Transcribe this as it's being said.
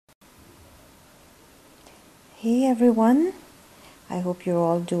Hey everyone, I hope you're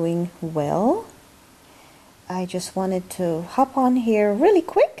all doing well. I just wanted to hop on here really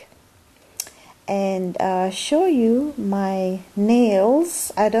quick and show you my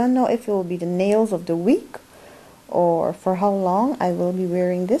nails. I don't know if it will be the nails of the week or for how long I will be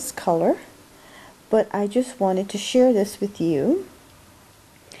wearing this color, but I just wanted to share this with you.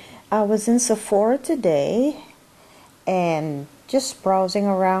 I was in Sephora today and just browsing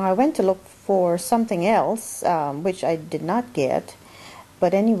around. I went to look for something else, which I did not get.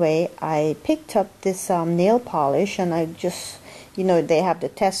 But anyway, I picked up this nail polish, and I just, they have the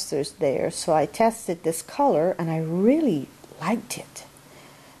testers there. So I tested this color, and I really liked it.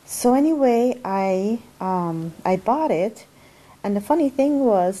 So anyway, I bought it. And the funny thing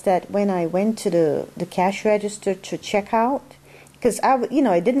was that when I went to the cash register to check out, because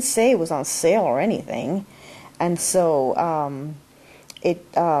I didn't say it was on sale or anything. And so it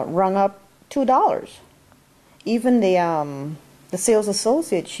rung up $2. Even the sales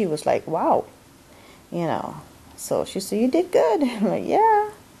associate, she was like, "Wow," So she said, "You did good." I'm like,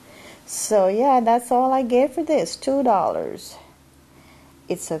 "Yeah." So yeah, that's all I gave for this, $2.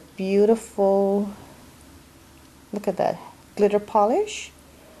 It's a beautiful. Look at that glitter polish.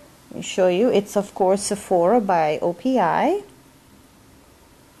 Let me show you. It's of course Sephora by OPI.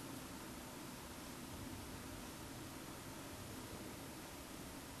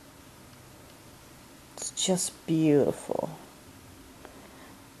 Just beautiful.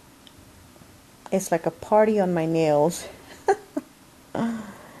 It's like a party on my nails.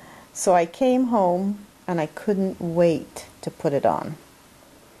 So I came home and I couldn't wait to put it on.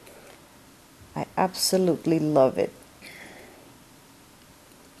 I absolutely love it.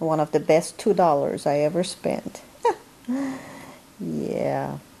 One of the best $2 I ever spent.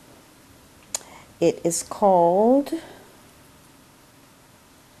 Yeah. It is called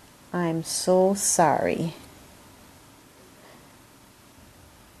I'm So Sorry.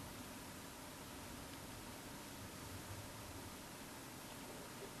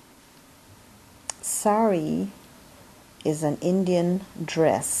 Sari is an Indian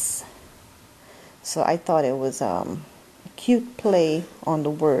dress. So I thought it was a cute play on the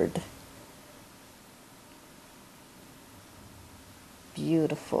word.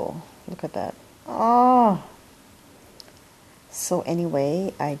 Beautiful. Look at that. Oh. So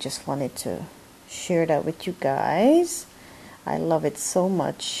anyway, I just wanted to share that with you guys. I love it so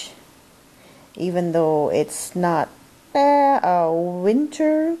much. Even though it's not a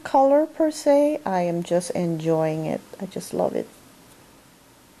winter color per se, I am just enjoying it. I just love it.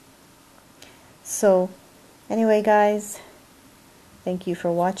 So anyway guys, thank you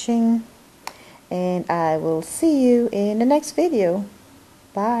for watching, and I will see you in the next video.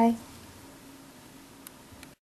 Bye.